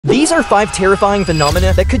These are 5 terrifying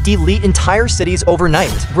phenomena that could delete entire cities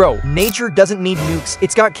overnight. Bro, nature doesn't need nukes,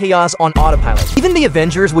 it's got chaos on autopilot. Even the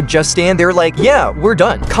Avengers would just stand there like, yeah, we're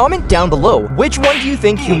done. Comment down below, which one do you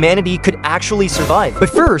think humanity could actually survive?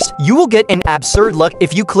 But first, you will get an absurd luck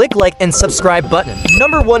if you click like and subscribe button.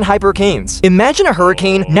 Number 1, Hypercanes. Imagine a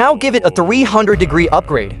hurricane, now give it a 300-degree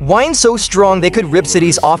upgrade. Winds so strong they could rip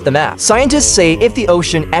cities off the map. Scientists say if the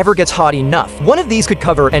ocean ever gets hot enough, one of these could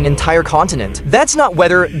cover an entire continent. That's not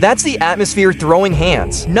weather, that's the atmosphere throwing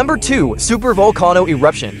hands. Number 2, supervolcano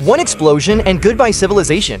eruption. One explosion and goodbye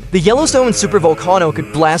civilization. The Yellowstone Supervolcano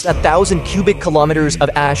could blast 1,000 cubic kilometers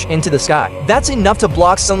of ash into the sky. That's enough to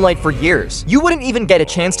block sunlight for years. You wouldn't even get a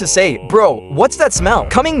chance to say, bro, what's that smell?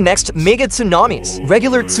 Coming next, Megatsunamis.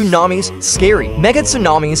 Regular tsunamis, scary.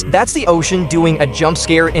 Megatsunamis, that's the ocean doing a jump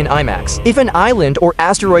scare in IMAX. If an island or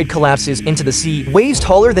asteroid collapses into the sea, waves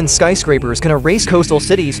taller than skyscrapers can erase coastal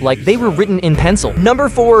cities like they were written in pencil. Number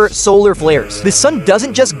 4, solar flares. The sun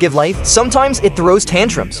doesn't just give life, sometimes it throws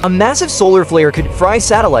tantrums. A massive solar flare could fry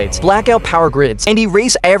satellites, black out power grids, and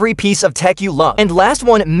erase every piece of tech you love. And last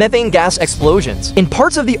one, methane gas explosions. In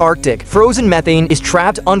parts of the Arctic, frozen methane is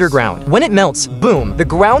trapped underground. When it melts, boom, the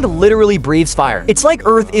ground literally breathes fire. It's like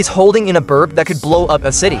Earth is holding in a burp that could blow up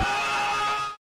a city.